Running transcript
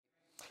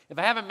If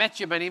I haven't met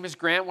you, my name is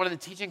Grant, one of the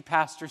teaching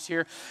pastors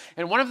here.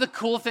 And one of the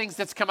cool things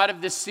that's come out of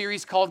this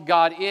series called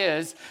God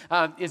is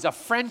a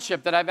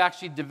friendship that I've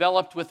actually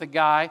developed with a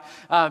guy.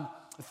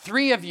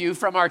 3 of you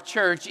from our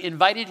church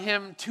invited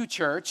him to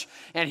church,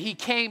 and he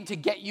came to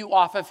get you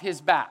off of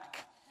his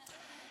back.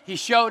 He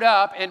showed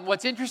up, and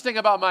what's interesting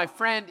about my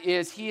friend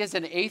is he is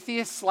an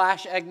atheist /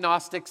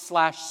 agnostic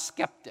 /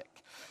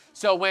 skeptic.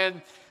 So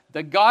when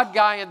the God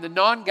guy and the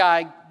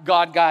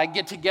non-God guy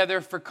get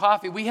together for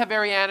coffee, we have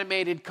very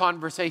animated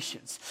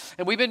conversations.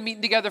 And we've been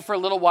meeting together for a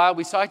little while.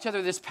 We saw each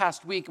other this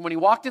past week, and when he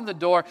walked in the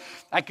door,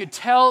 I could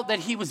tell that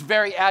he was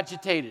very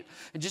agitated.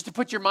 And just to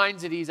put your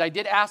minds at ease, I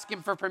did ask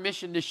him for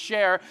permission to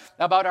share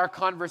about our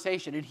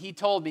conversation. And he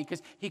told me,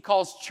 because he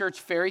calls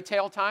church fairy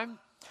tale time.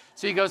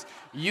 So he goes,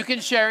 you can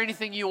share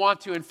anything you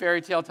want to in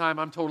fairy tale time.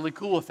 I'm totally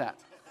cool with that.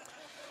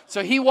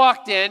 So he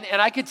walked in, and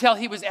I could tell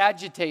he was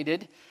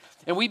agitated.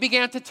 And we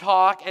began to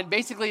talk, and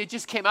basically it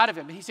just came out of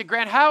him. He said,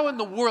 Grant, how in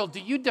the world do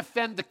you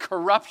defend the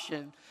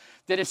corruption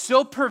that is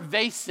so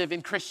pervasive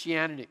in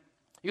Christianity?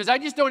 He goes, I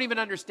just don't even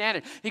understand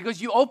it. He goes,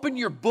 you open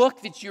your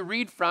book that you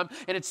read from,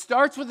 and it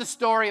starts with the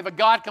story of a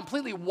God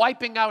completely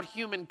wiping out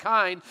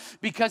humankind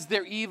because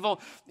they're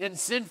evil and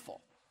sinful.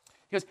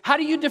 He goes, how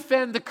do you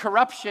defend the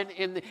corruption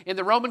in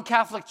the Roman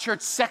Catholic Church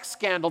sex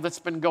scandal that's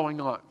been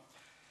going on?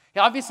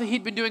 Obviously,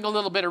 he'd been doing a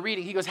little bit of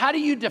reading. He goes, how do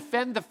you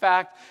defend the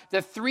fact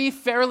that 3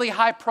 fairly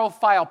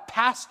high-profile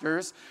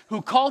pastors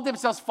who called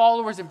themselves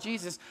followers of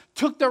Jesus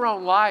took their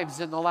own lives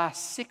in the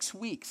last 6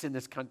 weeks in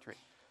this country?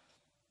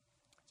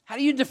 How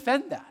do you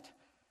defend that?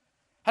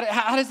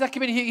 How does that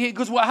come in? He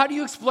goes, well, how do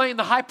you explain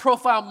the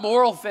high-profile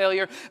moral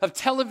failure of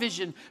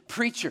television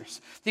preachers?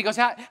 He goes,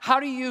 how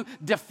do you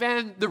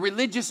defend the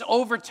religious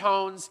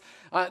overtones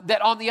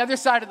that on the other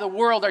side of the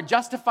world are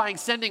justifying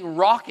sending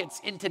rockets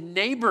into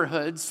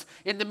neighborhoods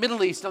in the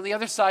Middle East on the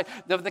other side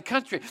of the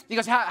country? He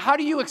goes, how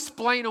do you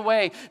explain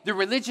away the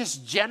religious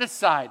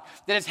genocide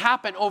that has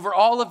happened over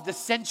all of the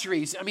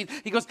centuries? I mean,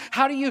 he goes,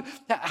 how do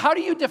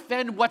you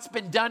defend what's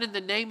been done in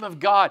the name of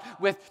God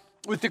with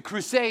the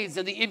Crusades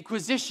and the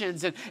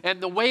Inquisitions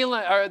and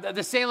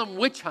the Salem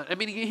witch hunt? I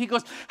mean, he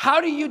goes, how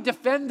do you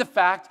defend the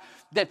fact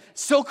that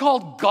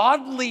so-called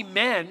godly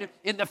men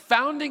in the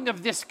founding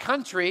of this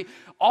country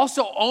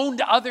also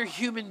owned other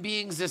human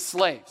beings as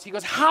slaves? He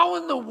goes, how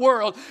in the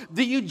world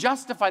do you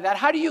justify that?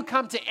 How do you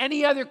come to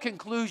any other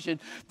conclusion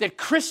that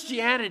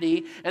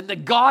Christianity and the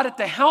God at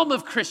the helm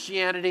of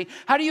Christianity,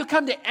 how do you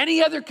come to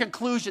any other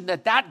conclusion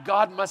that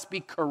God must be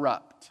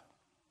corrupt?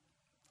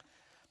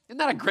 Isn't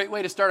that a great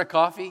way to start a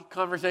coffee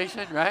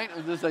conversation, right?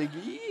 I'm just like,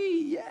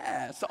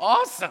 yes,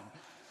 awesome.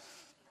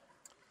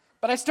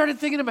 But I started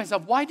thinking to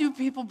myself, why do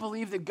people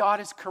believe that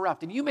God is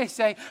corrupt? And you may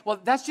say, well,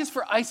 that's just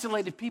for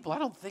isolated people. I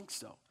don't think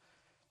so.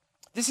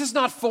 This is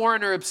not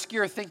foreign or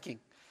obscure thinking.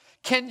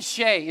 Ken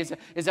Shea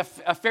is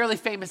a fairly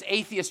famous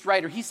atheist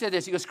writer. He said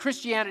this, he goes,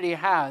 Christianity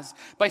has,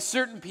 by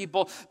certain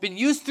people, been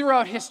used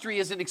throughout history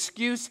as an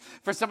excuse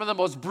for some of the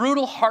most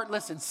brutal,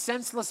 heartless, and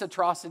senseless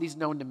atrocities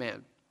known to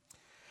man.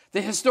 The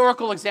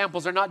historical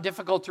examples are not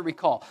difficult to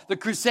recall. The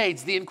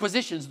Crusades, the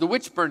Inquisitions, the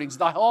witch burnings,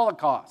 the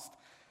Holocaust.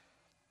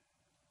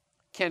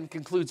 Ken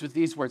concludes with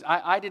these words,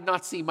 I did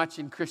not see much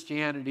in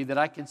Christianity that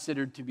I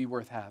considered to be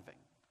worth having.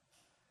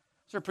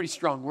 Those are pretty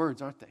strong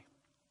words, aren't they?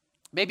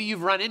 Maybe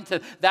you've run into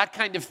that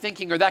kind of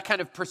thinking or that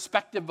kind of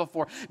perspective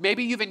before.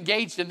 Maybe you've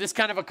engaged in this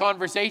kind of a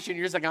conversation.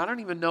 You're just like, I don't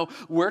even know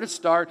where to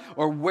start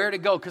or where to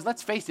go. Because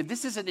let's face it,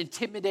 this is an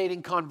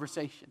intimidating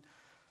conversation.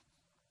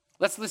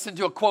 Let's listen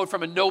to a quote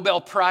from a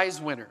Nobel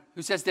Prize winner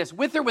who says this,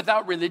 with or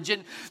without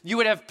religion, you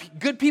would have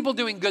good people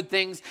doing good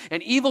things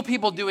and evil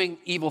people doing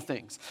evil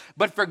things.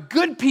 But for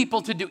good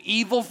people to do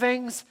evil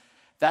things,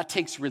 that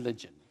takes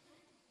religion.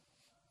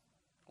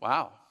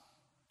 Wow.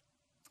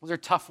 Those are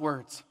tough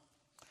words.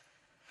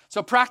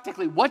 So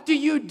practically, what do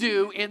you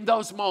do in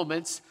those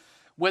moments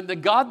when the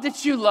God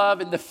that you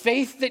love and the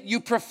faith that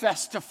you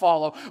profess to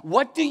follow,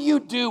 what do you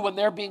do when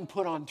they're being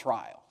put on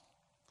trial?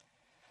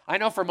 I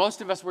know for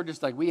most of us, we're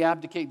just like, we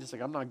abdicate, just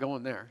like, I'm not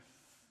going there.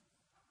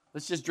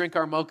 Let's just drink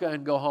our mocha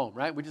and go home,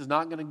 right? We're just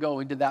not going to go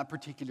into that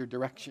particular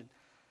direction.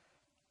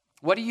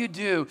 What do you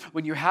do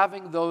when you're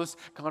having those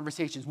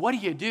conversations? What do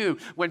you do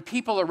when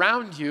people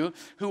around you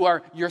who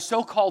are your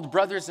so-called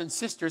brothers and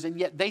sisters, and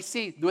yet they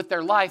see with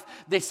their life,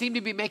 they seem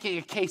to be making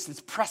a case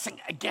that's pressing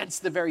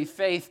against the very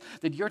faith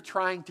that you're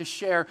trying to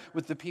share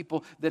with the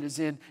people that is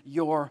in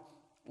your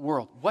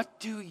world? What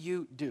do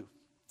you do?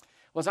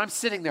 Well, as I'm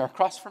sitting there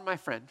across from my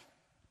friend,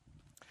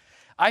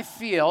 I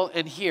feel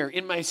and hear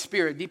in my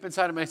spirit, deep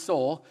inside of my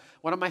soul,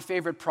 one of my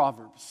favorite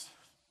proverbs.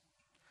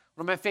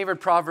 One of my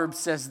favorite proverbs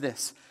says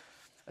this,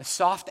 a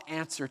soft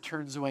answer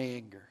turns away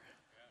anger.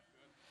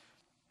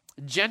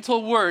 A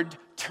gentle word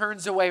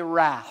turns away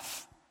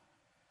wrath.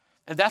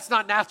 And that's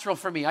not natural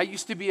for me. I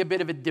used to be a bit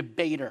of a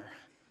debater.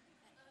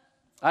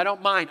 I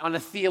don't mind on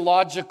a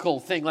theological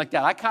thing like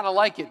that. I kind of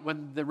like it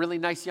when the really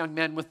nice young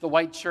men with the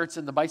white shirts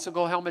and the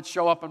bicycle helmets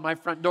show up on my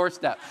front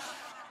doorstep.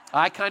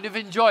 I kind of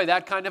enjoy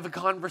that kind of a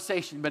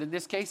conversation, but in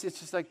this case,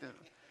 it's just like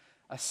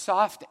a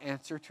soft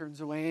answer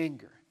turns away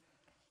anger.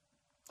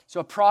 So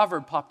a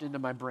proverb popped into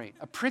my brain.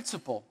 A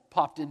principle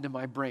popped into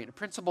my brain. A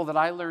principle that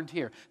I learned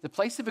here. The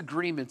place of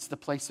agreement's the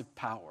place of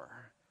power.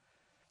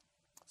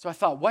 So I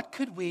thought, what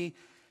could we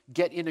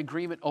get in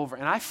agreement over?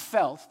 And I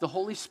felt the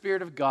Holy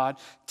Spirit of God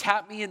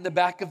tap me in the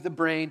back of the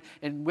brain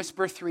and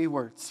whisper 3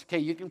 words. Okay,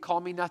 you can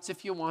call me nuts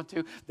if you want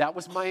to. That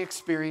was my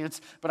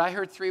experience. But I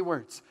heard 3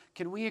 words.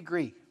 Can we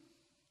agree?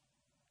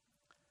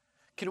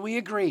 Can we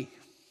agree?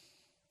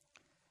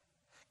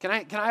 Can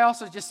I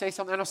also just say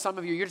something? I know some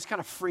of you're just kind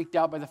of freaked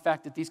out by the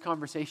fact that these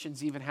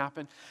conversations even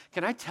happen.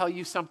 Can I tell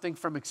you something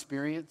from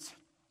experience?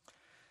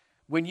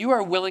 When you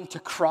are willing to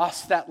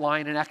cross that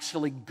line and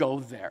actually go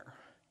there,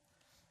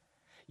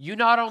 you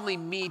not only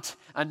meet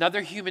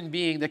another human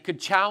being that could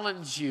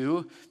challenge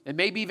you and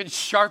maybe even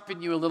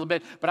sharpen you a little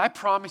bit, but I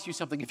promise you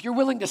something. If you're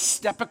willing to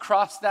step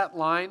across that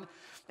line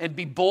and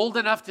be bold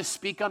enough to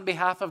speak on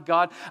behalf of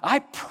God, I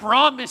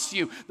promise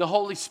you the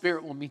Holy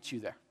Spirit will meet you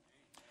there.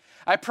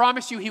 I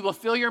promise you He will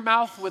fill your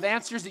mouth with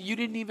answers that you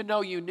didn't even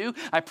know you knew.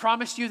 I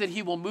promise you that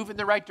He will move in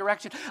the right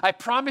direction. I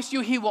promise you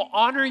He will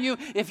honor you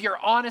if you're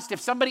honest. If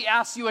somebody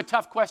asks you a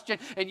tough question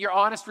and your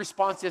honest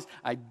response is,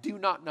 I do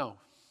not know.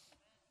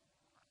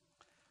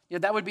 Yeah,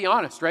 that would be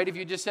honest, right? If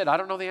you just said, I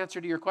don't know the answer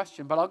to your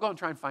question, but I'll go and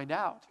try and find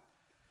out.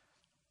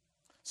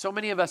 So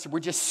many of us, we're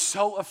just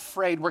so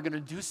afraid we're going to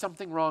do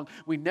something wrong.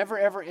 We never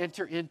ever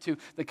enter into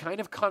the kind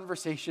of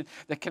conversation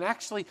that can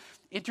actually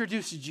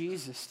introduce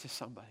Jesus to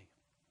somebody.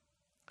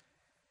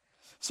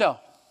 So,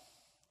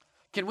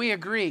 can we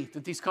agree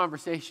that these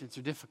conversations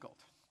are difficult?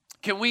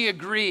 Can we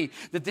agree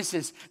that this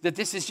is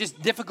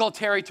just difficult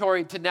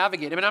territory to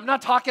navigate? I mean, I'm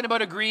not talking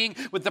about agreeing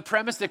with the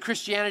premise that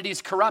Christianity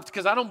is corrupt,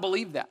 because I don't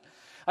believe that.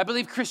 I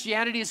believe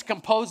Christianity is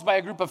composed by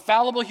a group of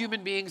fallible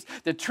human beings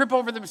that trip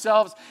over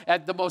themselves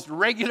at the most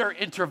regular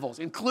intervals,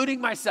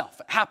 including myself.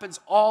 It happens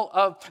all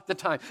of the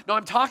time. Now,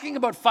 I'm talking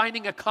about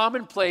finding a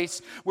common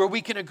place where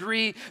we can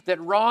agree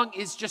that wrong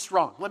is just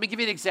wrong. Let me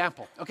give you an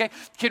example, okay?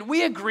 Can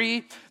we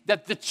agree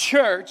that the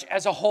church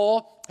as a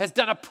whole has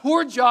done a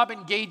poor job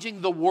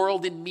engaging the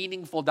world in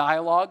meaningful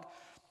dialogue?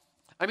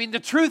 I mean, the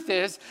truth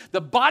is,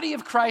 the body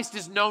of Christ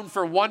is known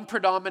for one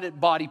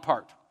predominant body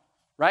part,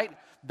 right?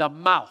 The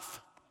mouth.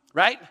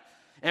 Right?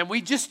 And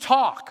we just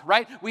talk,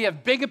 right? We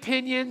have big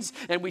opinions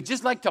and we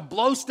just like to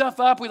blow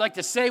stuff up. We like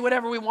to say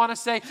whatever we want to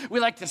say.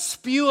 We like to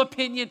spew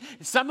opinion,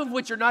 some of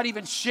which are not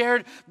even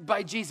shared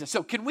by Jesus.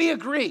 So can we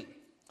agree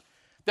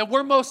that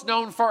we're most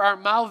known for our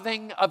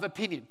mouthing of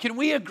opinion? Can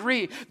we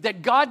agree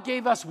that God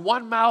gave us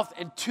one mouth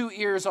and 2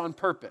 ears on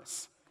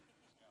purpose?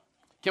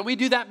 Can we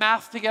do that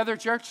math together,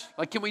 church?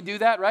 Like, can we do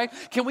that, right?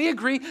 Can we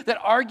agree that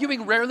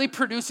arguing rarely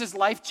produces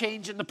life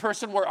change in the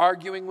person we're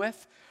arguing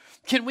with?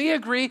 Can we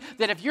agree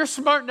that if you're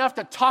smart enough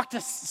to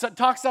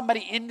talk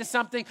somebody into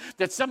something,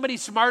 that somebody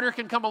smarter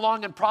can come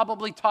along and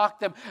probably talk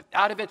them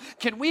out of it?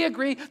 Can we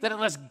agree that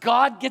unless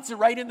God gets it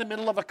right in the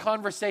middle of a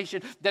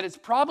conversation, that it's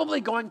probably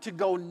going to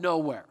go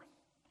nowhere?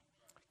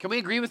 Can we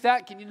agree with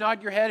that? Can you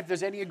nod your head if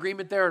there's any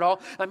agreement there at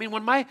all? I mean,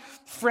 when my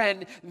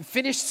friend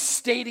finished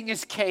stating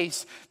his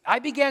case, I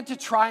began to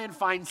try and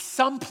find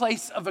some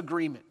place of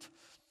agreement.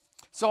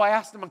 So I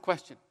asked him a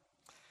question.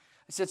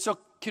 I said, so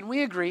can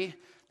we agree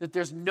that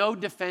there's no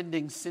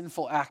defending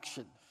sinful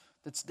action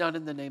that's done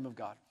in the name of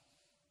God?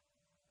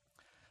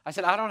 I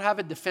said, I don't have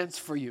a defense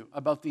for you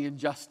about the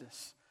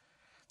injustice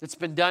that's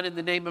been done in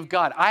the name of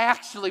God. I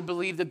actually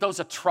believe that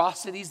those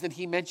atrocities that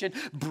he mentioned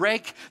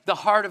break the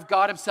heart of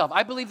God himself.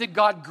 I believe that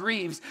God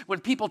grieves when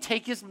people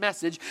take his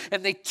message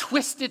and they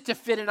twist it to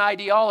fit an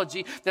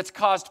ideology that's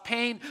caused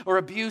pain or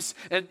abuse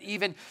and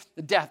even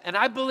death. And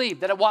I believe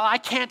that while I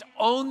can't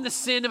own the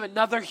sin of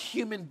another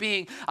human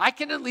being, I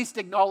can at least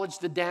acknowledge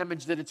the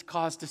damage that it's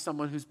caused to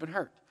someone who's been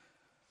hurt.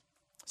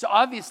 So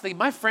obviously,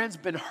 my friend's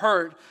been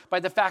hurt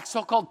by the fact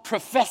so-called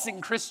professing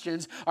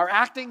Christians are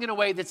acting in a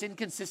way that's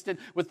inconsistent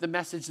with the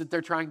message that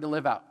they're trying to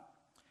live out.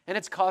 And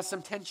it's caused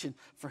some tension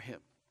for him.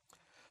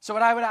 So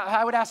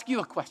I would ask you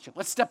a question.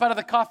 Let's step out of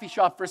the coffee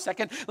shop for a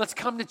second. Let's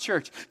come to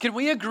church. Can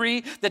we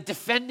agree that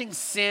defending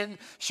sin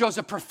shows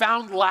a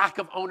profound lack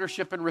of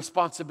ownership and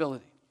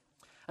responsibility?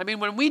 I mean,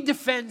 when we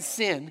defend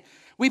sin,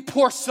 we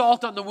pour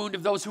salt on the wound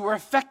of those who are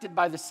affected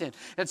by the sin.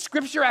 And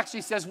Scripture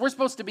actually says we're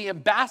supposed to be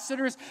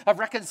ambassadors of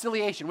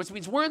reconciliation, which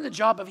means we're in the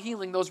job of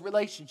healing those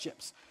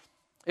relationships.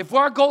 If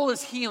our goal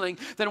is healing,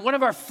 then one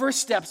of our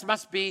first steps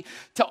must be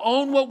to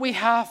own what we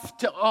have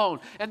to own.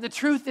 And the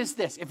truth is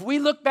this: if we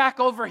look back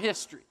over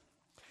history,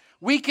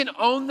 we can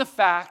own the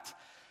fact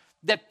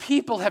that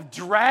people have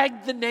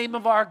dragged the name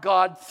of our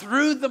God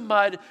through the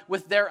mud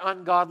with their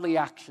ungodly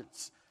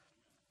actions.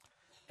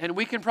 And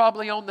we can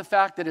probably own the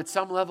fact that at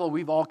some level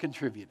we've all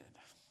contributed,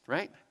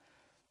 right?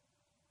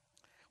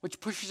 Which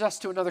pushes us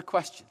to another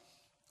question.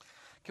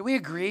 Can we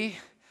agree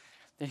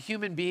that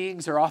human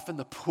beings are often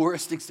the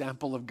poorest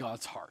example of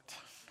God's heart?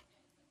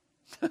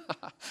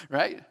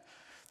 Right?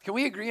 Can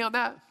we agree on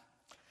that?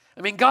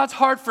 I mean, God's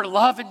heart for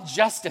love and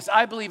justice,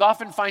 I believe,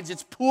 often finds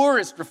its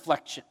poorest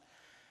reflection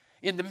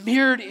in the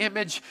mirrored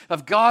image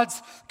of God's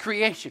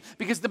creation.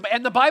 Because the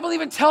Bible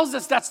even tells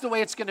us that's the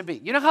way it's going to be.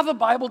 You know how the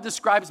Bible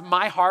describes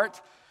my heart?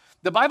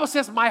 The Bible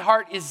says my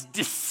heart is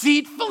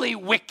deceitfully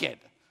wicked.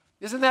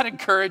 Isn't that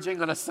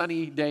encouraging on a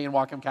sunny day in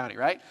Whatcom County,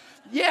 right?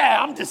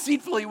 Yeah, I'm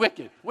deceitfully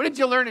wicked. What did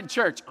you learn in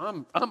church?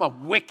 I'm a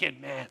wicked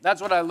man.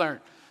 That's what I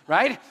learned,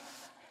 right?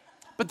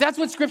 But that's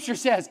what Scripture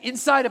says.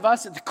 Inside of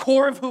us, at the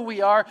core of who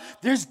we are,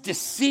 there's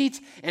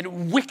deceit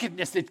and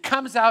wickedness that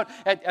comes out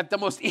at the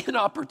most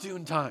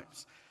inopportune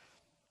times.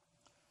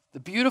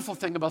 The beautiful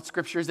thing about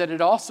Scripture is that it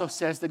also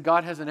says that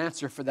God has an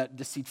answer for that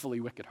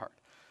deceitfully wicked heart.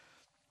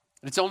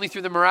 And it's only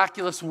through the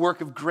miraculous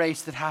work of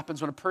grace that happens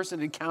when a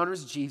person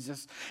encounters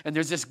Jesus, and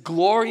there's this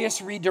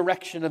glorious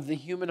redirection of the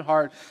human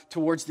heart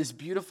towards this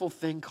beautiful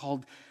thing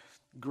called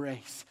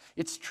grace.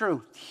 It's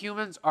true.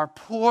 Humans are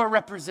poor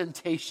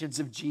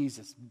representations of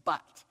Jesus, but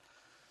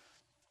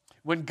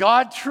when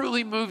God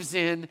truly moves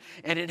in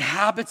and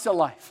inhabits a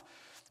life,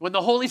 when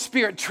the Holy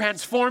Spirit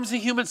transforms the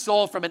human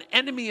soul from an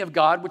enemy of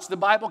God, which the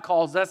Bible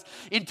calls us,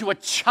 into a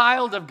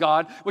child of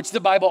God, which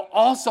the Bible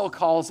also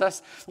calls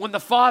us, when the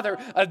Father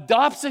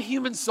adopts a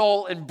human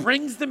soul and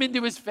brings them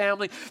into his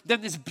family,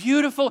 then this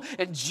beautiful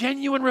and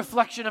genuine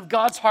reflection of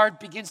God's heart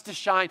begins to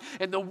shine,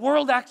 and the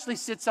world actually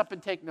sits up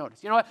and takes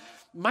notice. You know what?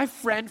 My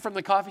friend from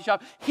the coffee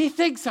shop, he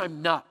thinks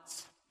I'm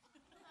nuts.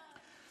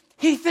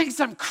 He thinks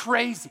I'm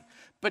crazy.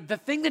 But the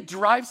thing that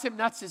drives him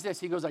nuts is this.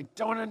 He goes, I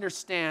don't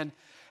understand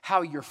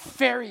how your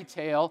fairy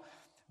tale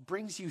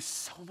brings you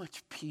so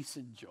much peace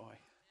and joy.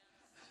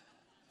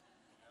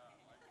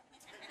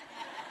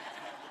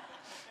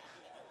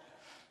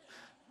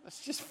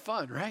 That's just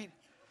fun, right?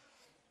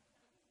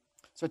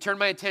 So I turned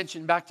my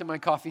attention back to my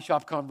coffee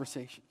shop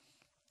conversation.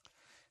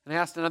 And I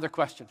asked another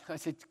question. I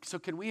said, so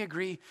can we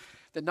agree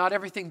that not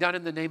everything done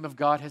in the name of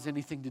God has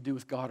anything to do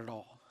with God at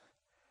all?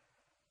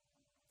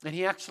 And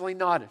he actually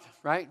nodded,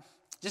 right?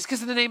 Just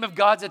because the name of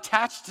God's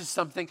attached to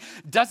something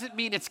doesn't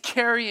mean it's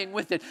carrying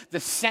with it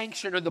the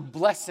sanction or the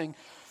blessing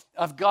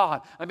of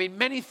God. I mean,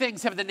 many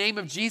things have the name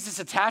of Jesus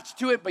attached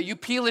to it, but you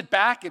peel it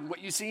back and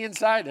what you see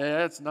inside,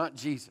 it's not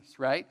Jesus,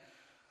 right?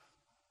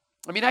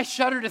 I mean, I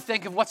shudder to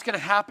think of what's going to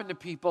happen to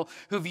people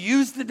who've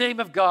used the name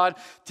of God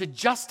to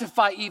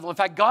justify evil. In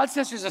fact, God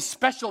says there's a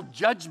special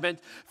judgment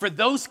for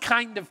those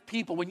kind of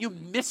people when you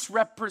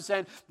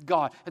misrepresent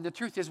God. And the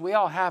truth is, we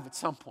all have at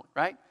some point,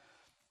 right?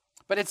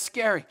 But it's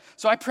scary.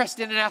 So I pressed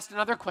in and asked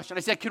another question. I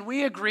said, can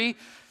we agree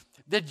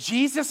that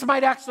Jesus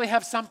might actually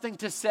have something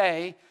to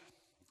say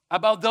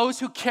about those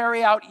who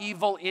carry out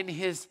evil in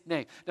his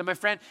name? Now, my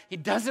friend, he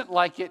doesn't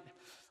like it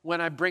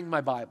when I bring my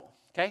Bible,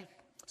 okay?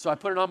 So I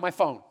put it on my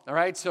phone, all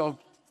right? So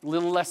a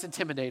little less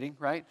intimidating,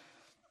 right?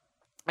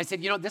 I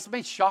said, this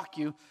may shock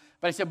you,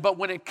 but I said, but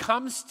when it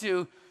comes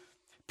to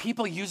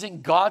people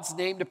using God's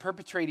name to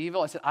perpetrate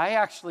evil, I said, I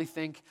actually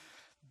think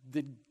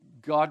that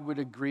God would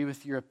agree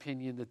with your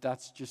opinion that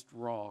that's just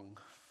wrong.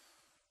 I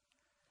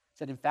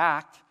said, in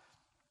fact,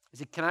 I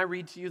said, can I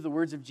read to you the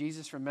words of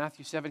Jesus from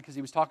Matthew 7? Because he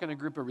was talking to a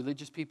group of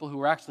religious people who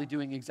were actually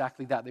doing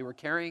exactly that. They were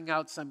carrying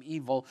out some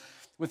evil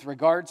with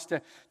regards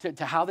to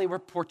how they were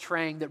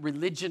portraying that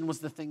religion was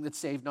the thing that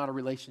saved, not a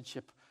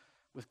relationship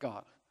with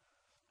God.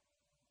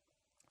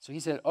 So he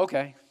said,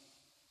 okay,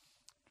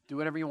 do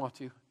whatever you want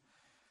to.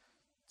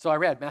 So I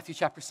read Matthew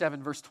chapter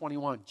 7, verse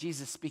 21,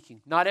 Jesus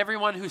speaking. Not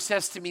everyone who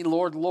says to me,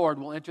 Lord, Lord,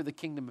 will enter the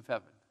kingdom of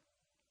heaven.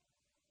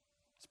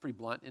 It's pretty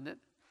blunt, isn't it?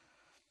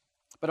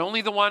 But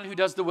only the one who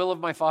does the will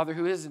of my Father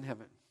who is in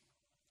heaven.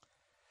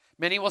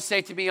 Many will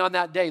say to me on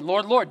that day,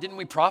 Lord, Lord, didn't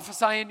we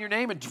prophesy in your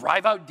name and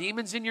drive out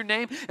demons in your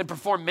name and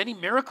perform many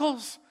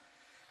miracles?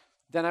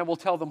 Then I will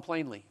tell them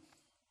plainly,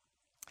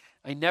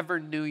 I never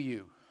knew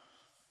you.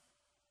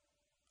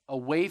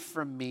 Away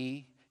from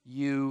me,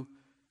 you,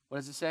 what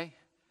does it say?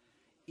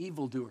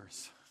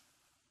 Evildoers.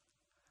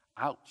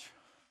 Ouch.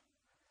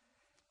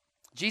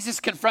 Jesus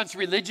confronts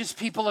religious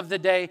people of the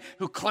day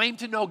who claim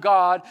to know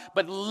God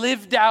but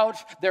lived out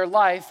their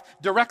life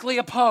directly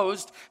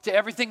opposed to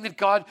everything that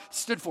God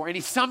stood for. And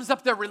he sums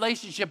up their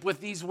relationship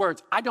with these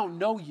words, I don't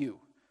know you.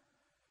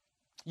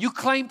 You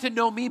claim to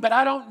know me, but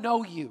I don't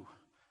know you.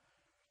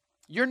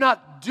 You're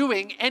not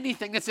doing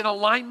anything that's in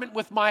alignment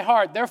with my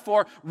heart.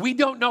 Therefore, we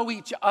don't know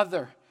each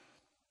other.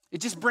 It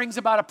just brings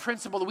about a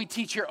principle that we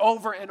teach here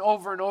over and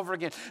over and over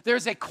again.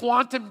 There's a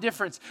quantum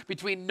difference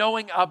between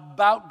knowing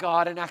about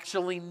God and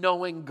actually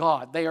knowing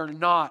God. They are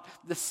not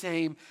the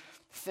same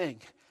thing.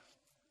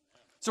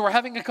 So we're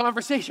having a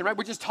conversation, right?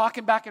 We're just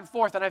talking back and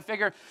forth, and I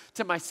figure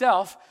to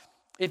myself,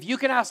 if you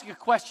can ask a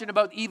question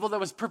about evil that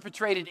was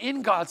perpetrated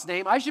in God's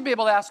name, I should be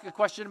able to ask a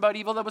question about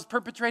evil that was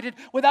perpetrated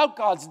without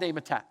God's name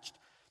attached.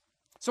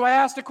 So I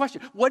asked a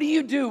question. What do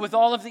you do with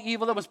all of the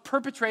evil that was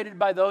perpetrated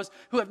by those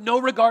who have no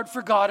regard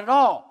for God at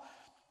all?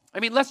 I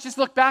mean, let's just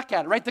look back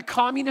at it, right? The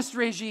communist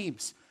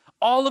regimes,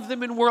 all of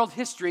them in world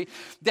history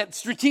that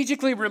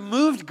strategically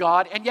removed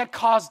God and yet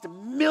caused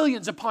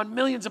millions upon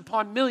millions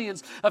upon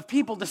millions of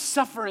people to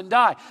suffer and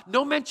die.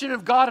 No mention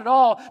of God at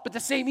all, but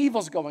the same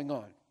evil's going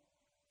on.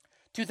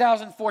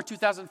 2004,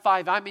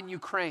 2005, I'm in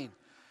Ukraine.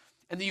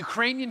 And the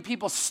Ukrainian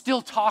people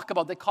still talk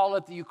about, they call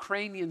it the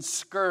Ukrainian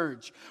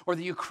scourge or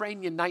the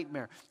Ukrainian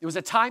nightmare. It was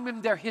a time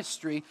in their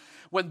history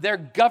when their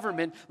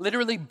government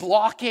literally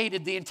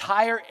blockaded the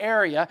entire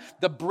area,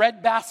 the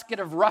breadbasket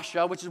of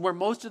Russia, which is where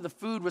most of the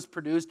food was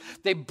produced.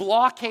 They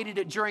blockaded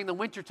it during the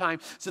wintertime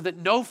so that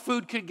no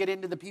food could get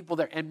into the people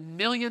there. And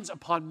millions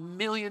upon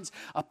millions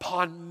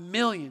upon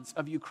millions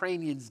of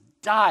Ukrainians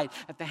died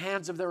at the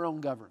hands of their own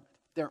government,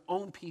 their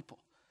own people.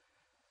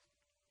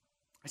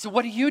 I said,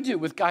 what do you do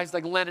with guys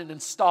like Lenin and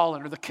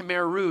Stalin or the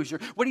Khmer Rouge? Or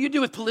what do you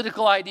do with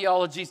political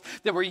ideologies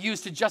that were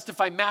used to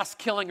justify mass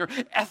killing or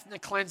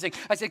ethnic cleansing?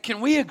 I said,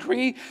 can we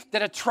agree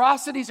that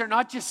atrocities are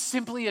not just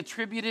simply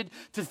attributed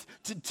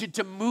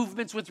to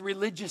movements with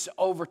religious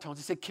overtones?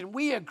 I said, can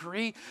we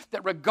agree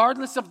that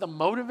regardless of the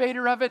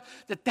motivator of it,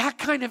 that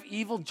kind of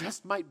evil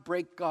just might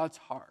break God's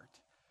heart?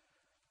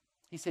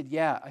 He said,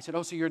 yeah. I said,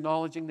 oh, so you're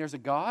acknowledging there's a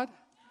God?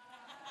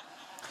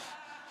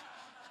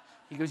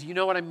 He goes, you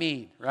know what I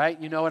mean, right?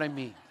 You know what I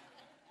mean.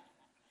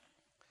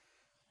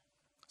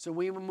 So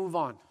we will move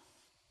on.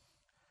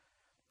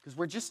 Because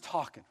we're just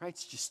talking, right?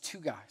 It's just two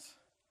guys.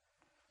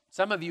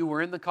 Some of you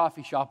were in the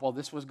coffee shop while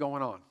this was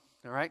going on,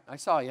 all right? I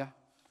saw you.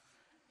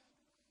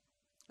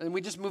 And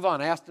we just move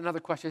on. I asked another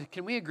question.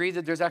 Can we agree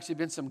that there's actually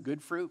been some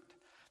good fruit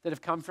that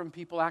have come from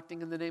people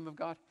acting in the name of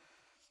God?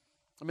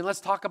 I mean,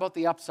 let's talk about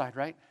the upside,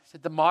 right? So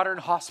the modern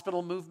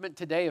hospital movement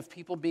today of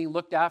people being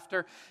looking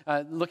after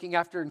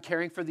and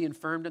caring for the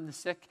infirmed and the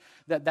sick,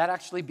 that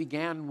actually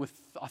began with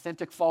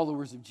authentic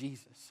followers of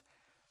Jesus.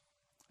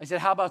 I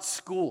said, how about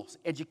schools,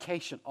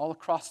 education all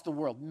across the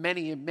world,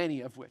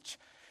 many of which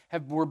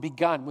were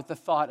begun with the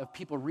thought of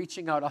people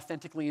reaching out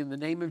authentically in the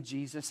name of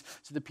Jesus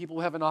so that people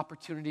have an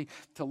opportunity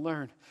to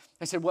learn.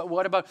 I said,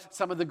 what about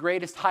some of the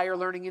greatest higher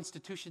learning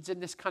institutions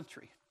in this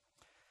country?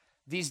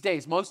 These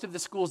days, most of the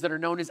schools that are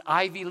known as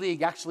Ivy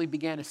League actually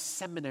began as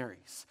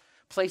seminaries,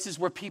 places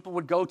where people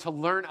would go to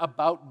learn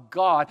about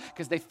God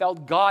because they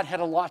felt God had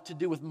a lot to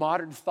do with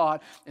modern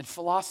thought and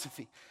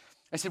philosophy.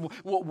 I said,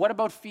 well, what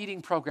about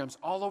feeding programs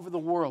all over the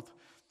world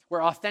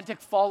where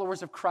authentic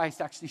followers of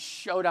Christ actually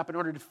showed up in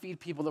order to feed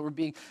people that were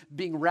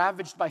being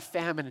ravaged by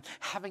famine and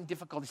having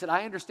difficulty? I said,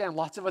 I understand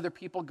lots of other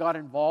people got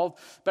involved,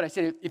 but I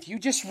said, if you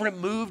just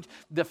removed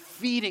the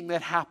feeding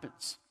that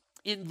happens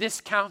in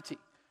this county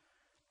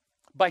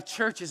by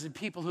churches and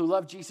people who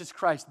love Jesus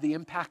Christ, the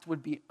impact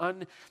would be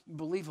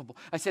unbelievable.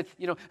 I said,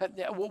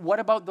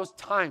 what about those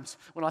times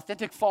when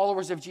authentic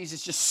followers of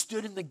Jesus just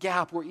stood in the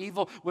gap where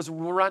evil was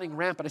running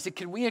rampant? I said,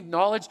 can we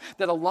acknowledge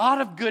that a lot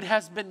of good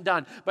has been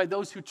done by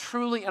those who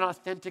truly and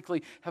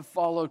authentically have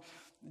followed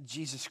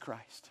Jesus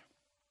Christ?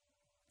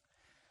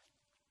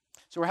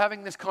 So we're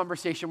having this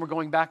conversation, we're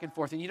going back and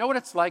forth. And you know what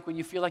it's like when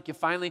you feel like you're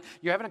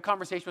having a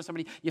conversation with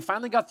somebody, you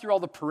finally got through all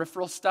the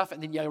peripheral stuff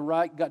and then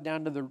you got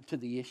down to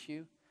the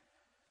issue?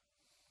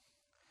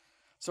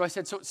 So I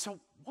said, so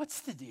what's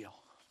the deal?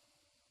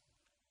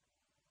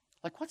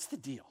 Like, what's the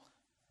deal?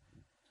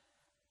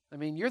 I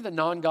mean, you're the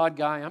non-God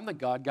guy, I'm the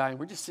God guy, and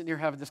we're just sitting here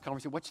having this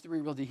conversation. What's the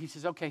real deal? He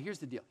says, okay, here's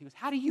the deal. He goes,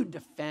 how do you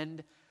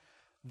defend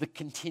the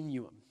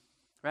continuum,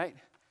 right?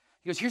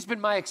 He goes, here's been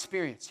my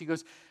experience. He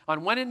goes,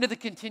 on one end of the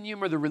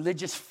continuum are the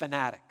religious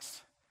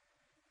fanatics.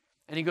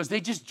 And he goes,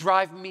 they just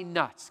drive me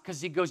nuts.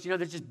 Because he goes, they're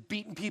just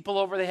beating people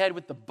over the head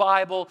with the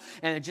Bible.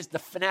 And they're just the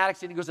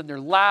fanatics. And he goes, and they're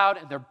loud,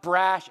 and they're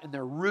brash, and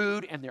they're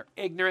rude, and they're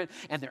ignorant,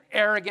 and they're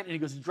arrogant. And he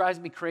goes, it drives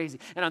me crazy.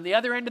 And on the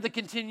other end of the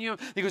continuum,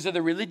 he goes, are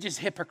the religious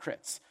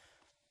hypocrites.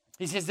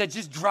 He says, that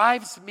just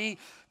drives me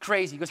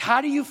crazy. He goes,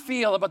 how do you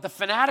feel about the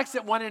fanatics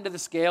at one end of the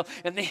scale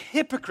and the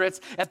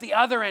hypocrites at the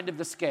other end of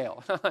the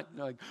scale?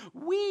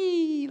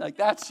 Like,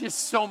 that's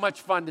just so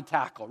much fun to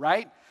tackle,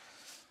 right?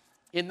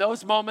 In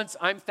those moments,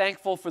 I'm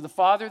thankful for the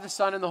Father, the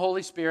Son, and the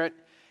Holy Spirit,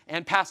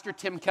 and Pastor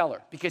Tim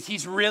Keller, because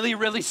he's really,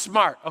 really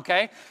smart,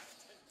 okay?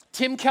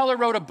 Tim Keller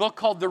wrote a book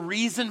called The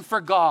Reason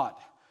for God.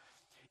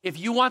 If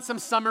you want some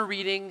summer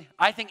reading,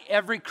 I think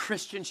every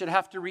Christian should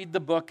have to read the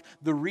book,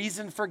 The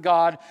Reason for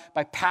God,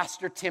 by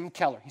Pastor Tim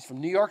Keller. He's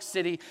from New York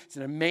City. He's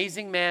an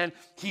amazing man.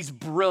 He's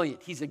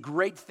brilliant. He's a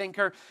great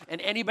thinker, and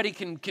anybody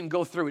can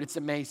go through it. It's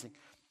amazing.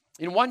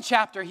 In one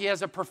chapter, he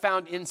has a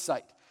profound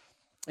insight.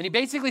 And he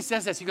basically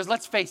says this. He goes,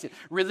 let's face it,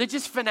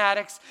 religious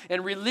fanatics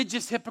and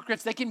religious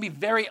hypocrites, they can be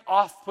very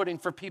off-putting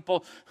for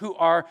people who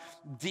are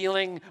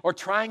dealing or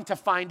trying to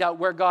find out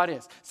where God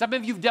is. Some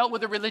of you have dealt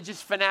with a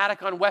religious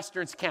fanatic on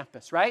Western's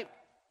campus, right?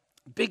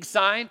 Big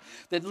sign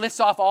that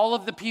lists off all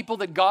of the people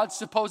that God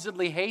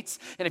supposedly hates.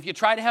 And if you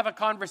try to have a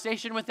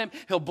conversation with him,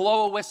 he'll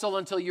blow a whistle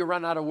until you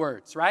run out of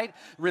words, right?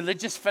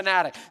 Religious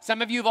fanatic.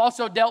 Some of you have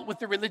also dealt with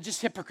the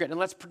religious hypocrite. And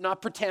let's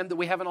not pretend that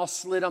we haven't all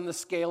slid on the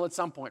scale at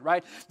some point,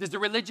 right? There's the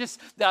religious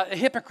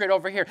hypocrite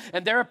over here.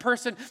 And they're a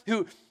person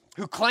who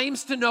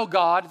claims to know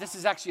God. This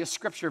is actually a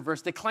scripture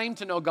verse. They claim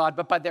to know God,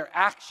 but by their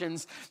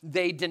actions,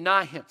 they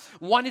deny him.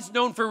 One is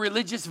known for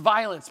religious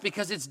violence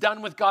because it's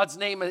done with God's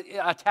name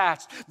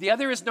attached. The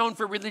other is known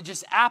for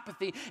religious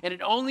apathy, and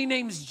it only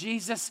names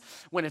Jesus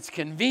when it's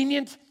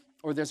convenient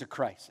or there's a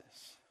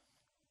crisis.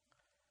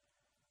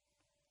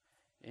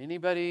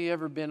 Anybody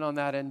ever been on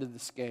that end of the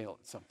scale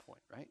at some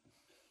point, right?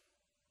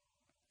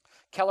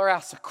 Keller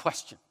asks a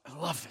question. I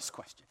love this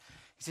question.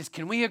 He says,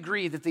 can we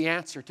agree that the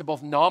answer to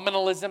both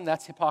nominalism,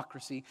 that's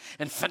hypocrisy,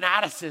 and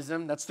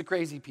fanaticism, that's the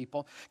crazy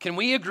people, can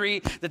we agree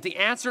that the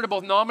answer to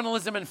both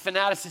nominalism and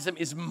fanaticism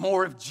is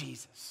more of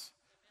Jesus?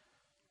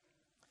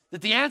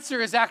 That the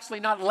answer is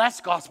actually not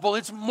less gospel,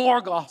 it's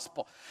more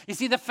gospel. You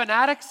see, the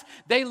fanatics,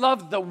 they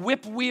love the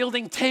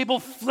whip-wielding,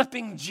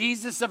 table-flipping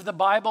Jesus of the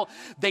Bible.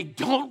 They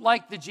don't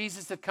like the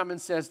Jesus that comes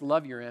and says,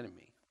 love your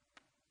enemy.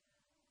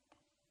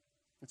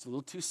 It's a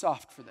little too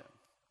soft for them.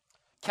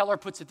 Keller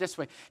puts it this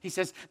way. He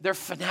says, they're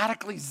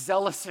fanatically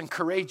zealous and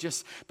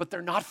courageous, but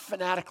they're not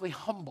fanatically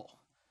humble.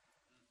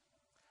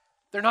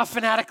 They're not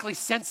fanatically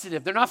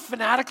sensitive. They're not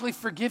fanatically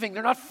forgiving.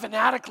 They're not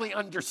fanatically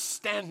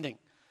understanding.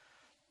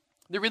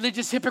 The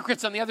religious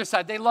hypocrites on the other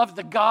side, they love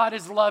the God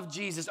is love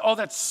Jesus. Oh,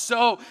 that's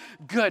so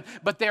good.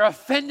 But they're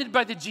offended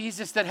by the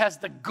Jesus that has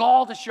the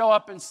gall to show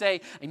up and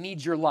say, I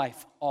need your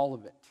life, all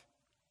of it.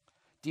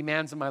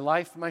 Demands of my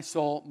life, my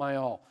soul, my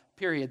all.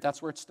 Period.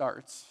 That's where it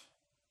starts.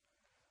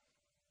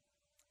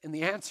 And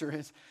the answer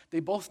is they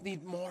both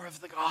need more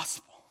of the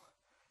gospel.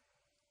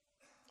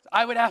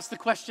 I would ask the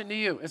question to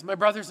you, as my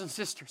brothers and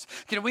sisters,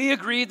 can we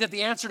agree that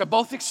the answer to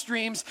both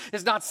extremes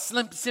is not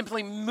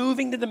simply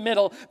moving to the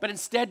middle, but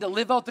instead to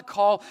live out the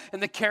call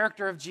and the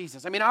character of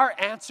Jesus? I mean, our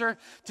answer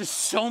to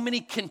so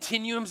many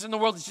continuums in the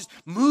world is just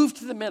move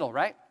to the middle,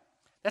 right?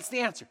 That's the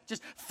answer.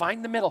 Just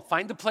find the middle.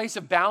 Find the place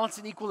of balance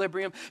and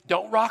equilibrium.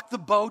 Don't rock the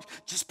boat.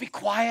 Just be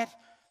quiet.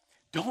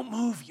 Don't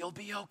move. You'll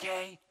be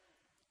okay.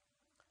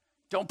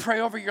 Don't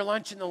pray over your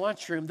lunch in the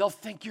lunchroom. They'll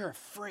think you're a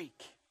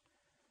freak.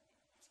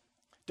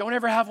 Don't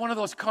ever have one of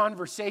those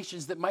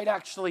conversations that might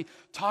actually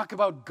talk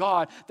about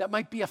God that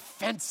might be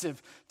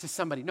offensive to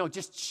somebody. No,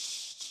 just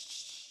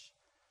shh.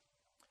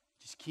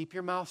 Just keep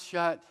your mouth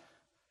shut.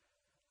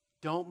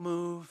 Don't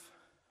move.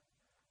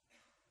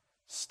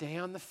 Stay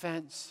on the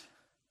fence.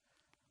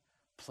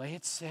 Play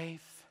it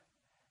safe.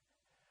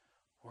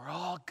 We're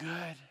all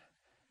good.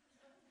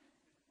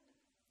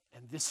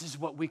 And this is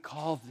what we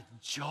call the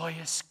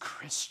joyous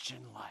Christian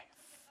life.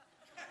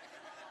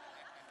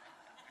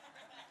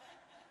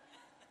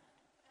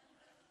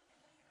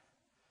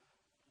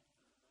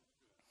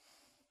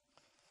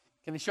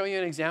 Can I show you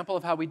an example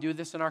of how we do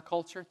this in our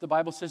culture? The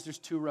Bible says there's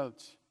two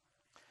roads.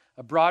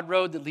 A broad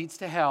road that leads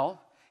to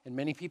hell, and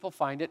many people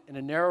find it, and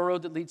a narrow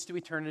road that leads to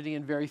eternity,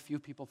 and very few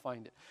people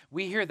find it.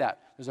 We hear that.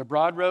 There's a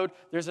broad road,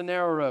 there's a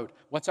narrow road.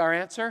 What's our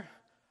answer?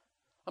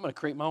 I'm going to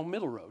create my own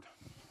middle road.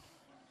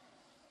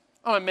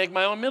 I'm going to make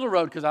my own middle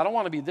road because I don't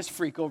want to be this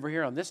freak over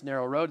here on this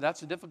narrow road.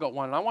 That's a difficult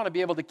one. And I want to be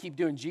able to keep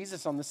doing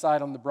Jesus on the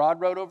side on the broad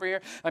road over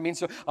here.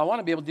 So I want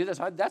to be able to do this.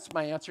 That's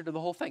my answer to the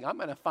whole thing. I'm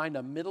going to find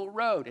a middle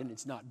road, and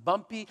it's not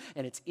bumpy,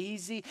 and it's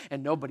easy,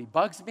 and nobody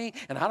bugs me,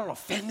 and I don't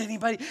offend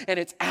anybody, and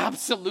it's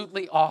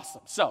absolutely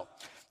awesome. So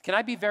can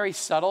I be very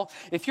subtle?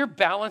 If you're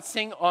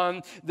balancing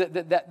on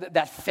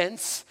that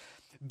fence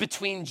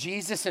between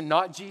Jesus and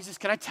not Jesus,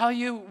 can I tell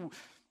you,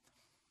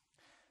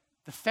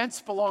 the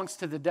fence belongs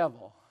to the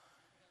devil.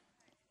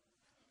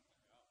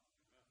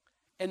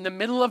 In the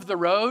middle of the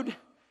road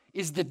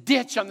is the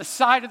ditch on the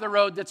side of the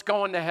road that's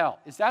going to hell.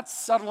 Is that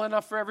subtle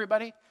enough for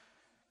everybody?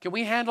 Can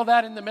we handle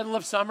that in the middle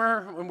of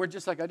summer when we're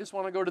just like, I just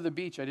want to go to the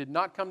beach. I did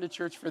not come to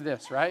church for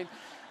this, right?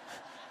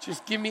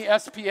 Just give me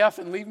SPF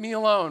and leave me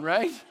alone,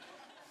 right?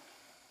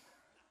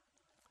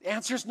 The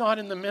answer's not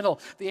in the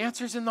middle. The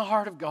answer's in the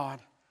heart of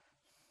God.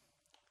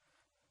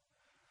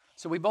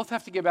 So we both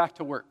have to get back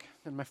to work.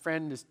 And my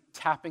friend is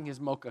tapping his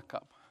mocha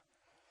cup.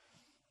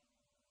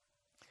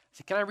 I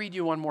said, can I read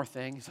you one more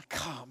thing? He's like,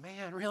 oh,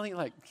 man, really?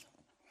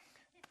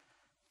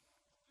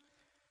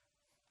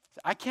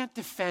 I can't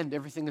defend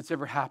everything that's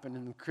ever happened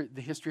in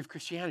the history of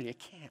Christianity. I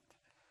can't.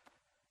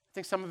 I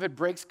think some of it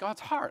breaks God's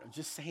heart. I'm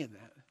just saying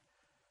that.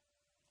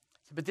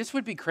 Said, but this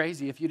would be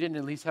crazy if you didn't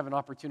at least have an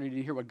opportunity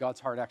to hear what God's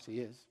heart actually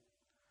is.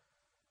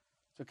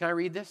 So can I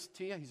read this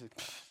to you? He's like,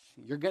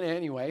 you're going to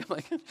anyway. I'm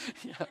like,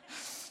 yeah.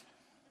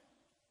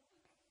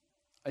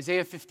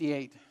 Isaiah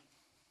 58.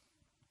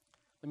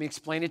 Let me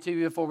explain it to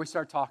you before we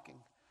start talking.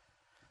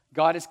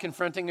 God is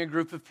confronting a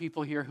group of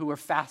people here who are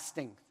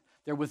fasting.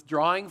 They're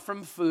withdrawing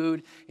from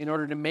food in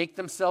order to make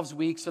themselves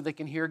weak so they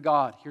can hear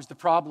God. Here's the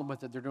problem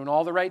with it. They're doing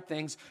all the right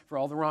things for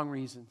all the wrong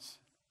reasons.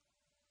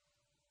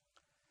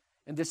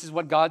 And this is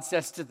what God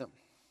says to them,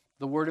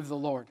 the word of the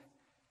Lord.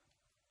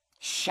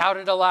 Shout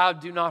it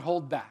aloud, do not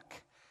hold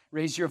back.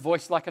 Raise your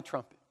voice like a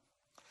trumpet.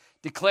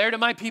 Declare to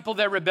my people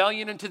their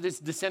rebellion and to the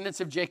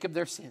descendants of Jacob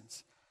their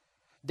sins.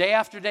 Day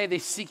after day, they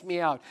seek me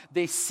out.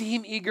 They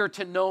seem eager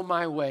to know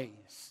my ways.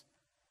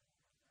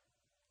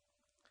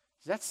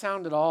 Does that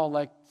sound at all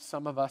like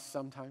some of us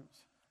sometimes?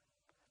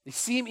 They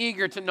seem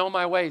eager to know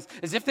my ways,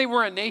 as if they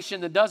were a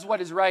nation that does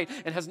what is right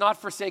and has not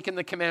forsaken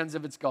the commands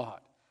of its God.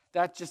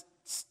 That just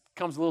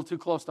comes a little too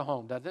close to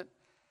home, doesn't it?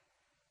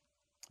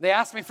 They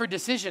ask me for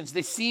decisions.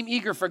 They seem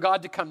eager for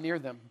God to come near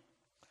them.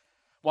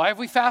 Why have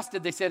we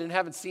fasted, they said, and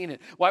haven't seen it?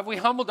 Why have we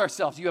humbled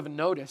ourselves? You haven't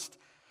noticed.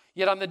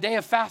 Yet on the day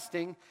of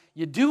fasting,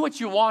 you do what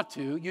you want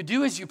to, you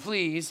do as you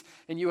please,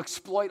 and you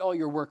exploit all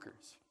your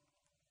workers.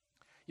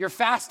 Your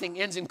fasting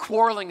ends in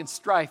quarreling and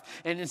strife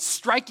and in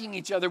striking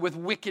each other with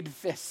wicked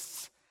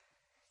fists.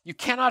 You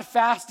cannot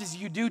fast as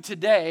you do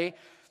today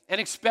and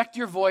expect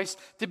your voice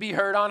to be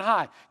heard on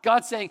high.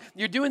 God's saying,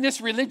 you're doing this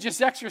religious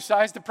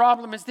exercise. The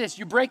problem is this.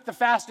 You break the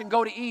fast and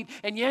go to eat,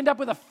 and you end up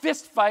with a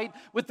fist fight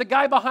with the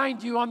guy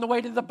behind you on the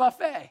way to the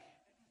buffet.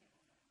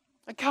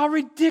 Like, how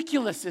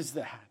ridiculous is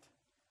that?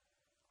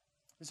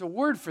 There's a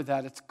word for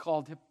that. It's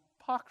called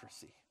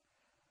hypocrisy.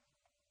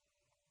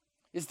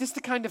 Is this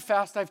the kind of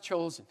fast I've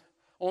chosen?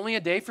 Only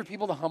a day for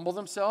people to humble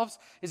themselves?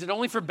 Is it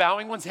only for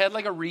bowing one's head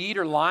like a reed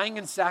or lying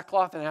in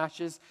sackcloth and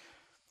ashes?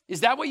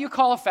 Is that what you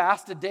call a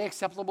fast, a day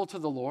acceptable to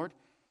the Lord?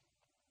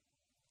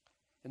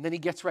 And then he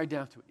gets right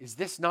down to it. Is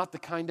this not the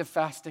kind of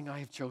fasting I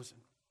have chosen?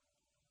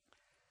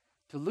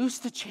 To loose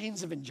the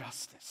chains of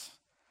injustice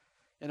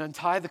and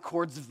untie the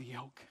cords of the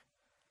yoke,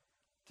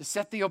 to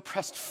set the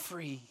oppressed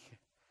free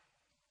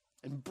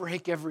and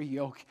break every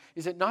yoke.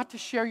 Is it not to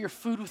share your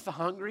food with the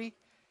hungry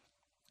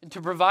and to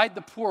provide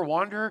the poor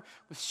wanderer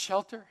with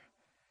shelter?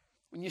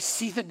 When you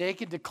see the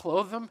naked, to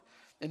clothe them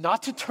and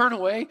not to turn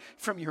away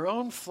from your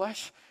own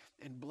flesh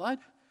and blood?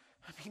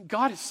 I mean,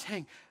 God is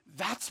saying,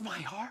 that's my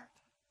heart.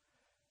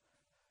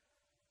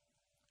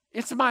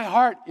 It's my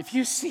heart if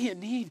you see a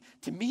need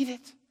to meet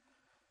it.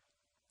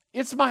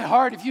 It's my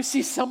heart if you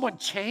see someone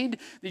chained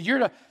that you're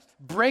to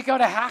break out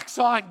a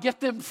hacksaw and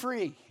get them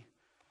free.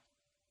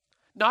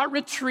 Not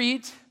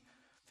retreat,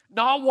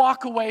 not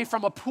walk away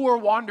from a poor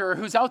wanderer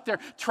who's out there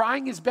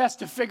trying his best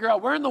to figure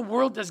out where in the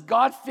world does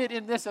God fit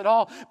in this at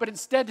all, but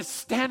instead to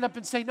stand up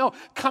and say, no,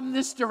 come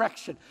this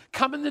direction.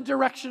 Come in the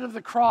direction of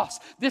the cross.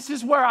 This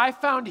is where I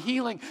found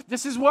healing.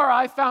 This is where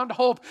I found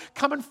hope.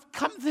 Come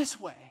this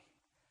way.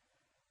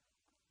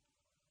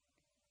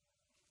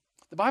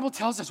 The Bible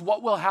tells us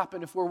what will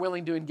happen if we're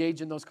willing to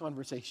engage in those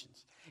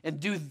conversations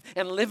and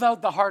live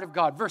out the heart of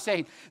God. Verse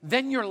 8,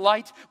 then your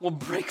light will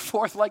break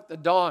forth like the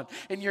dawn,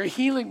 and your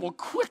healing will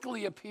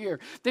quickly appear.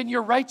 Then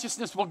your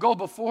righteousness will go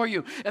before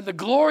you, and the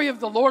glory of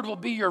the Lord will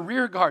be your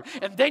rear guard.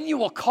 And then you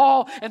will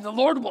call, and the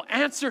Lord will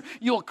answer.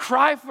 You will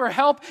cry for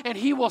help, and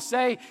he will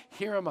say,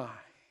 here am I.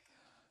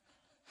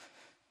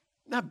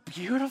 Isn't that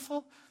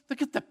beautiful?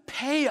 Look at the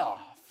payoff.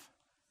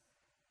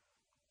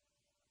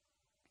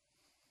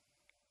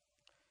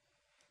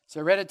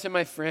 So I read it to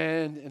my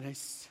friend, and I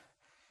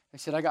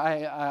said,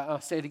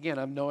 I'll say it again.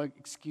 I have no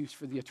excuse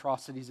for the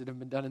atrocities that have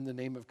been done in the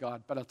name of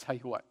God, but I'll tell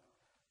you what.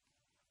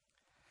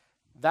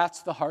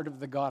 That's the heart of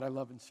the God I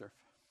love and serve.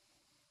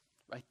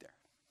 Right there.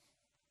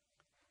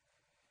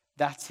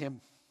 That's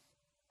him.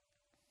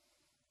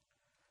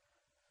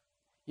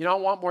 You know, I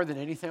want more than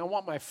anything. I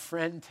want my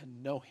friend to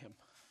know him.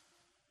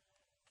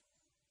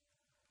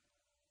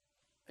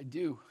 I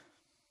do.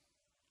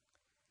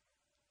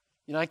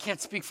 You know, I can't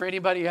speak for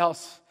anybody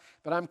else,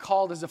 but I'm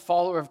called as a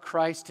follower of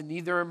Christ to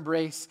neither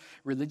embrace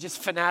religious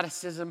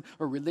fanaticism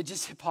or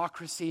religious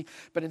hypocrisy,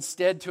 but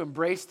instead to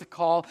embrace the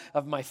call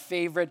of my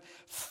favorite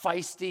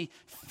feisty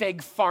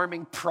fig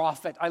farming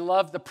prophet. I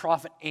love the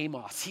prophet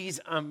Amos.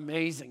 He's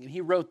amazing. And he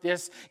wrote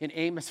this in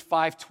Amos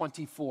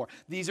 5:24.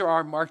 These are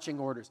our marching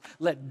orders.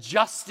 Let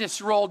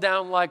justice roll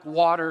down like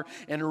water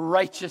and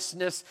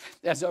righteousness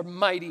as a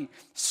mighty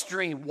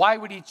stream. Why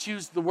would he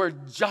choose the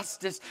word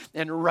justice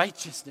and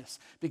righteousness?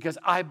 Because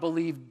I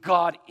believe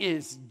God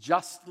is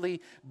justly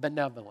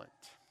benevolent.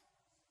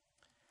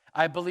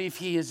 I believe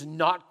he is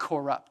not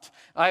corrupt.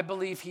 I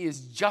believe he is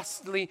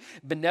justly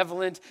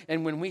benevolent.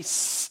 And when we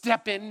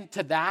step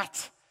into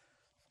that,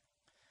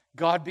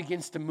 God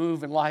begins to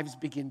move and lives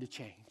begin to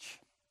change.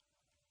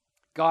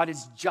 God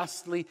is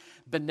justly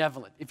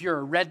benevolent. If you're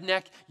a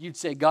redneck, you'd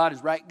say God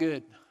is right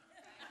good.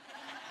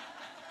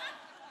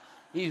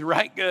 He's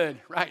right good,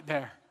 right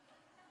there.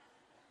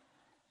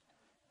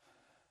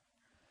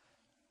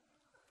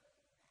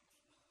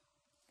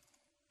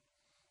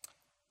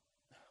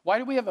 Why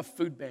do we have a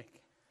food bank?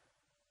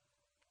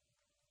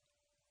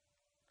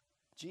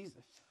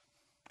 Jesus.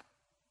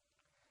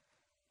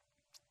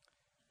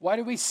 Why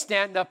do we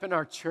stand up in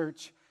our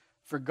church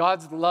for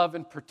God's love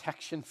and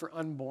protection for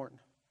unborn?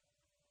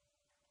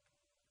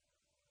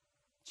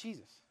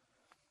 Jesus.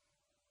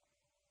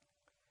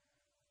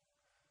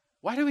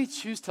 Why do we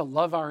choose to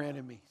love our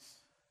enemies?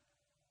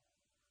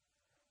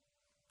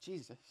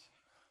 Jesus.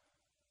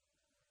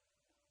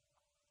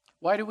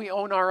 Why do we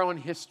own our own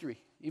history,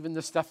 even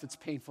the stuff that's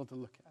painful to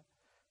look at?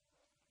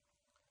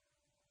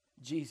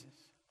 Jesus.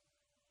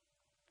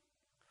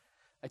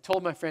 I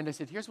told my friend, I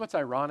said, here's what's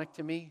ironic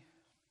to me.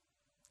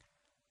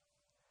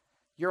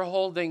 You're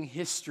holding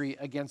history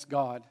against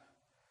God,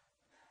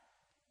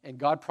 and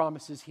God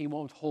promises he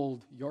won't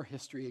hold your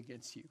history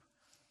against you.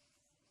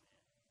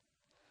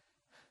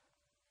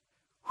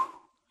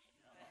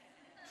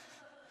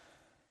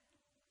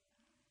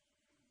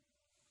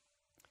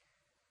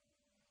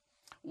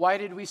 Why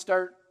did we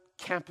start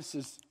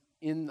campuses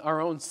in our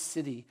own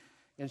city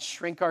and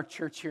shrink our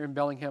church here in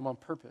Bellingham on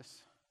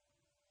purpose?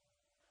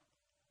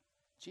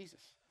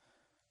 Jesus.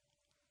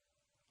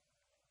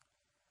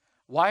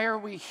 Why are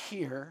we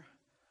here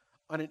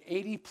on an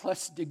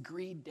 80-plus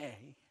degree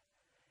day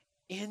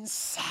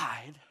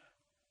inside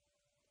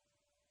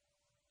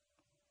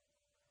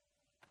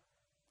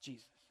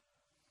Jesus.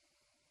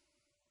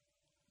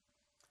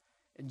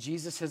 And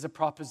Jesus has a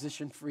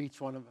proposition for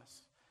each one of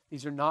us.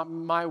 These are not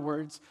my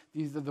words.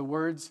 These are the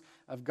words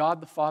of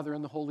God the Father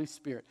and the Holy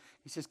Spirit.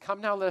 He says,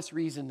 come now, let us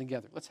reason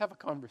together. Let's have a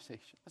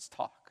conversation. Let's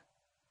talk.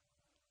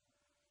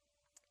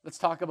 Let's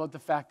talk about the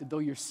fact that though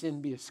your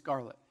sin be as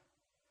scarlet,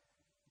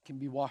 it can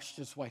be washed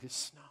as white as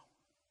snow.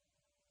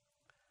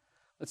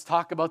 Let's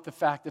talk about the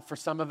fact that for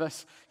some of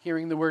us,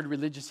 hearing the word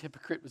religious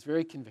hypocrite was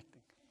very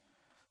convicting.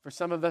 For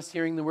some of us,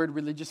 hearing the word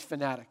religious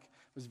fanatic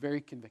was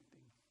very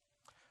convicting.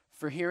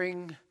 For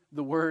hearing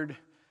the word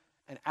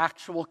an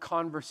actual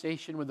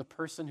conversation with a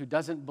person who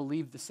doesn't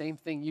believe the same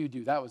thing you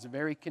do, that was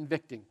very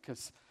convicting,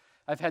 because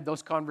I've had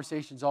those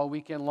conversations all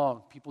weekend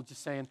long. People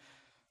just saying,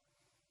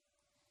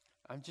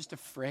 I'm just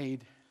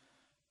afraid.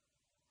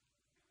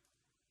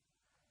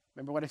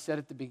 Remember what I said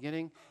at the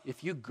beginning?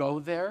 If you go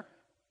there,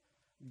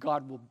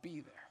 God will be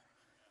there.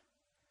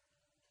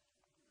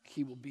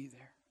 He will be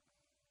there.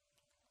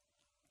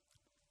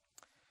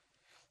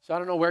 So I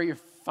don't know where you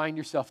find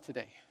yourself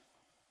today.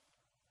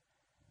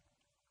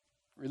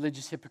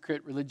 Religious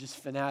hypocrite, religious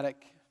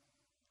fanatic.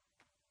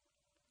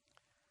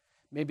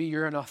 Maybe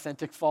you're an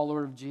authentic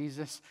follower of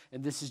Jesus,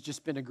 and this has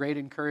just been a great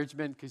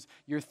encouragement because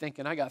you're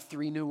thinking, I got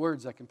 3 new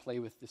words I can play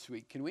with this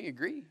week. Can we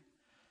agree?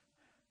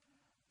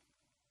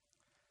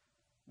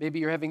 Maybe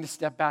you're having to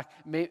step back.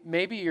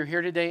 Maybe you're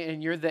here today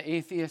and you're the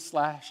atheist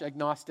 /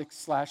 agnostic /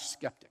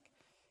 skeptic.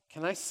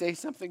 Can I say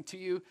something to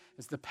you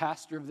as the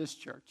pastor of this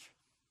church?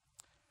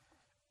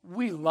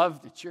 We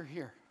love that you're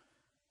here.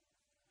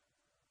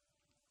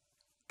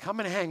 Come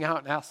and hang out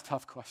and ask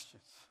tough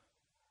questions.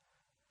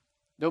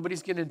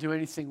 Nobody's going to do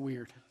anything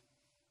weird.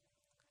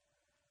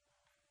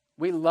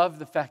 We love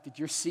the fact that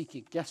you're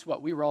seeking. Guess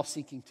what? We were all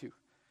seeking too,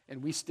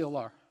 and we still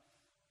are.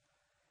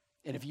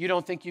 And if you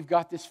don't think you've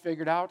got this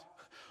figured out,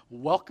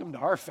 welcome to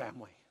our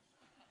family.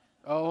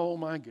 Oh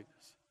my goodness.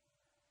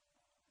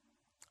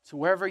 So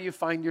wherever you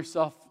find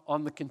yourself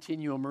on the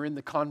continuum or in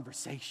the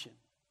conversation,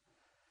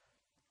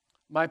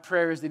 my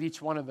prayer is that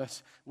each one of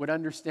us would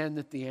understand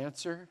that the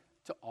answer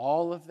to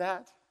all of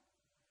that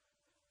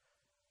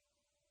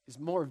is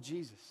more of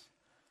Jesus.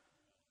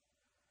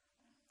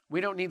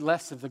 We don't need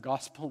less of the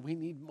gospel, we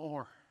need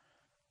more.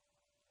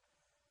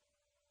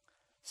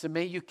 So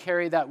may you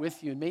carry that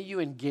with you, and may you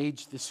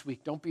engage this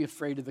week. Don't be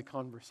afraid of the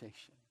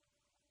conversation.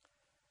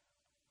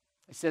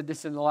 I said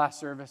this in the last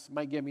service. It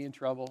might get me in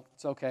trouble.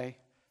 It's okay.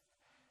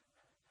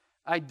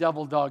 I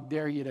double dog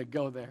dare you to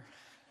go there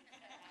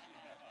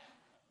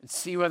and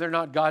see whether or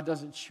not God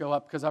doesn't show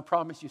up, because I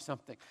promise you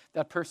something.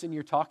 That person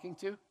you're talking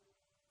to,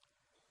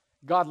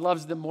 God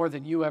loves them more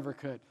than you ever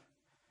could,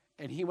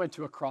 and He went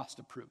to a cross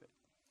to prove it.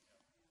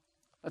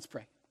 Let's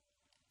pray.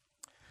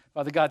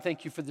 Father God,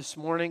 thank you for this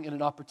morning and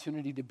an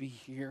opportunity to be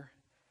here.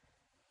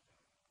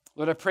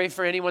 Lord, I pray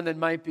for anyone that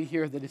might be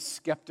here that is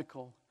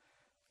skeptical,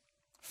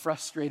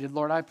 frustrated.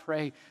 Lord, I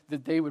pray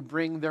that they would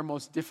bring their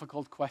most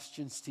difficult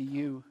questions to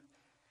you.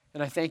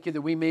 And I thank you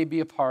that we may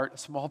be a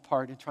small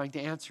part in trying to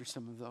answer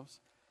some of those.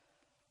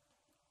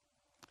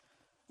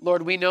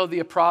 Lord, we know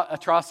the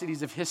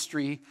atrocities of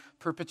history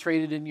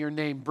perpetrated in your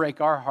name break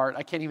our heart.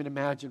 I can't even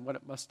imagine what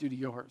it must do to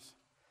yours.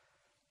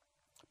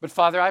 But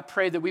Father, I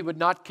pray that we would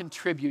not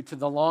contribute to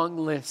the long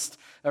list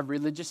of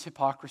religious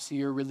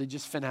hypocrisy or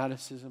religious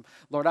fanaticism.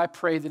 Lord, I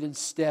pray that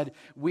instead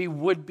we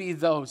would be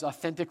those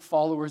authentic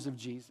followers of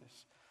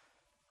Jesus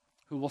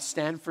who will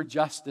stand for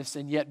justice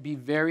and yet be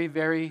very,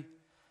 very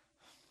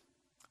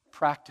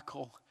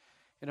practical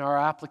in our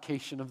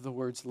application of the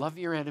words, love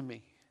your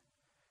enemy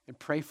and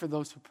pray for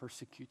those who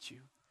persecute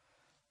you.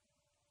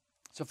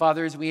 So,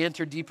 Father, as we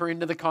enter deeper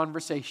into the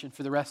conversation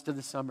for the rest of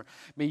the summer,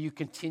 may you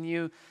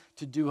continue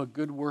to do a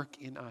good work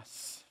in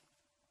us.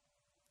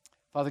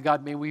 Father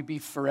God, may we be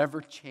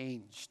forever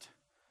changed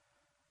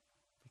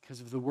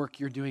because of the work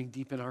you're doing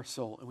deep in our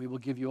soul. And we will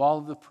give you all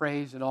of the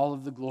praise and all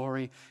of the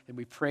glory. And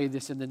we pray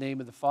this in the name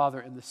of the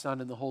Father and the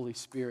Son and the Holy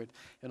Spirit.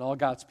 And all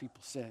God's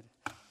people said,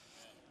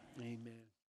 amen.